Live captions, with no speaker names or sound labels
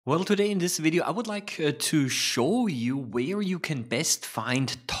Well, today in this video, I would like to show you where you can best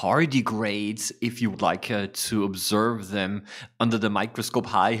find tardigrades if you would like to observe them under the microscope.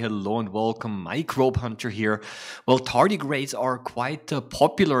 Hi, hello, and welcome. Microbehunter here. Well, tardigrades are quite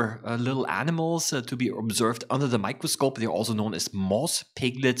popular little animals to be observed under the microscope. They're also known as moss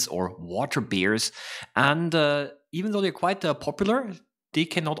piglets or water bears. And even though they're quite popular, they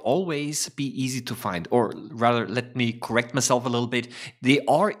cannot always be easy to find, or rather, let me correct myself a little bit. They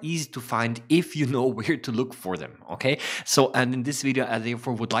are easy to find if you know where to look for them, okay? So, and in this video, I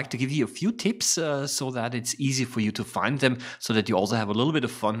therefore would like to give you a few tips so that it's easy for you to find them, so that you also have a little bit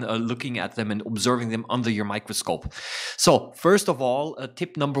of fun looking at them and observing them under your microscope. So, first of all,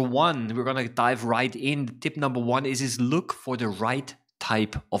 tip number one, we're gonna dive right in. Tip number one is look for the right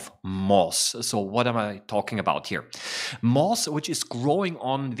type of moss. So what am I talking about here? Moss, which is growing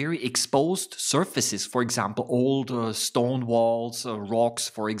on very exposed surfaces, for example, old stone walls, rocks,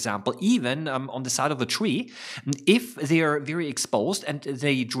 for example, even on the side of a tree. If they are very exposed and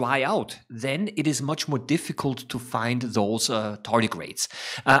they dry out, then it is much more difficult to find those tardigrades.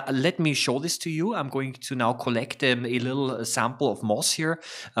 Let me show this to you. I'm going to now collect a little sample of moss here.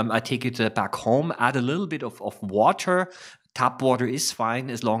 I take it back home, add a little bit of water. Tap water is fine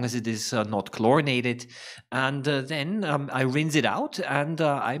as long as it is not chlorinated. And then I rinse it out, and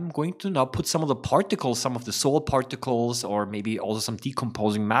I'm going to now put some of the particles, some of the soil particles, or maybe also some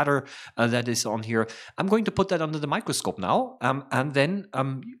decomposing matter that is on here. I'm going to put that under the microscope now. And then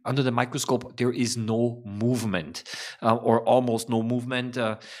under the microscope, there is no movement or almost no movement.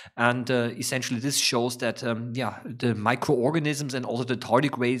 And essentially, this shows that, the microorganisms and also the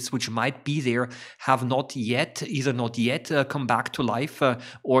tardigrades, which might be there, have either not yet come back to life,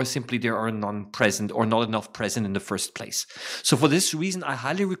 or simply there are none present or not enough present in the first place. So for this reason, I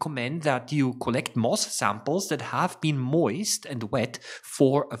highly recommend that you collect moss samples that have been moist and wet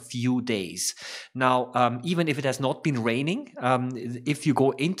for a few days. Now, even if it has not been raining, if you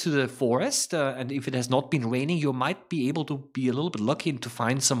go into the forest and if it has not been raining, you might be able to be a little bit lucky and to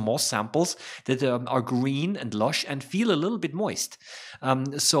find some moss samples that are green and lush and feel a little bit moist.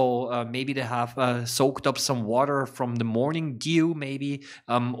 So maybe they have soaked up some water from the morning dew, maybe,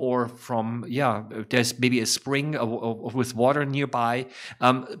 or from, there's maybe a spring with water nearby.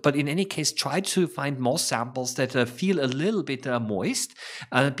 But in any case, try to find moss samples that feel a little bit moist,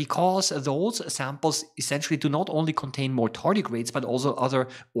 because those samples essentially do not only contain more tardigrades, but also other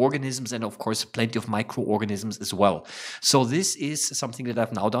organisms and, of course, plenty of microorganisms as well. So this is something that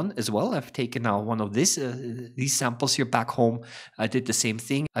I've now done as well. I've taken now one of these samples here back home. I did the same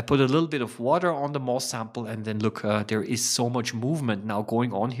thing. I put a little bit of water on the moss sample, and then look, there is so much movement now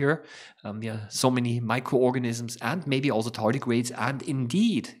going on here. So many microorganisms and maybe also tardigrades. And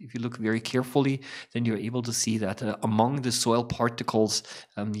indeed, if you look very carefully, then you're able to see that among the soil particles,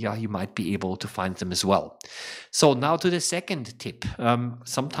 you might be able to find them as well. So now to the second tip.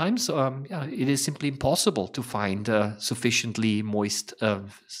 Sometimes it is simply impossible to find sufficiently moist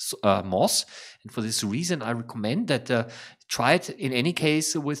moss. And for this reason, I recommend that try it in any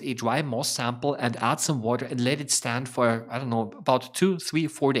case with a dry moss sample and add some water and let it stand for, I don't know, about 2, 3,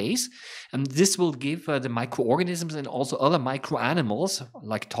 4 days. And this will give the microorganisms and also other microanimals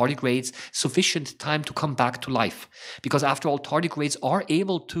like tardigrades sufficient time to come back to life. Because after all, tardigrades are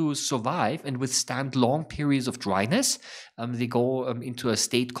able to survive and withstand long periods of dryness. They go into a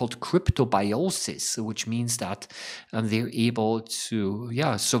state called cryptobiosis, which means that they're able to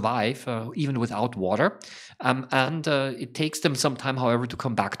survive even without water. And it takes them some time, however, to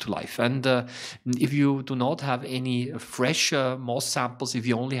come back to life. And if you do not have any fresh moss samples, if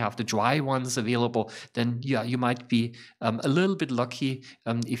you only have the dry ones available, then you might be a little bit lucky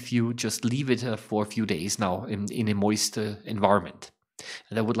if you just leave it for a few days now in a moist environment.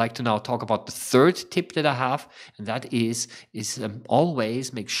 And I would like to now talk about the third tip that I have, and that is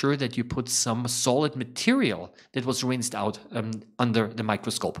always make sure that you put some solid material that was rinsed out under the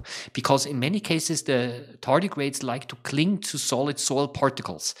microscope. Because in many cases, the tardigrades like to cling to solid soil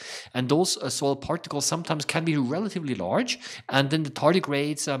particles. And those soil particles sometimes can be relatively large, and then the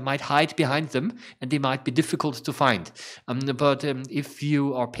tardigrades might hide behind them, and they might be difficult to find. But if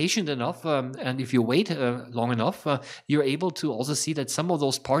you are patient enough, and if you wait long enough, you're able to also see that some of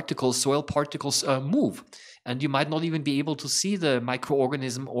those particles, soil particles, move. And you might not even be able to see the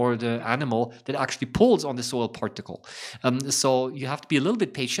microorganism or the animal that actually pulls on the soil particle. So you have to be a little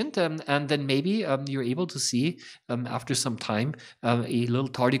bit patient, and then maybe you're able to see, after some time, a little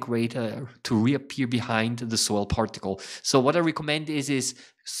tardigrade to reappear behind the soil particle. So what I recommend is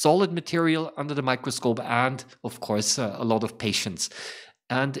solid material under the microscope and, of course, a lot of patience.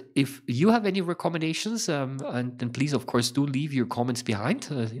 And if you have any recommendations, and then please, of course, do leave your comments behind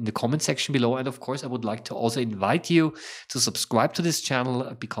in the comment section below. And of course, I would like to also invite you to subscribe to this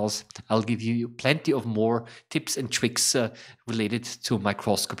channel, because I'll give you plenty of more tips and tricks related to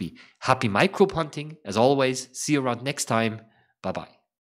microscopy. Happy microbe hunting, as always. See you around next time. Bye-bye.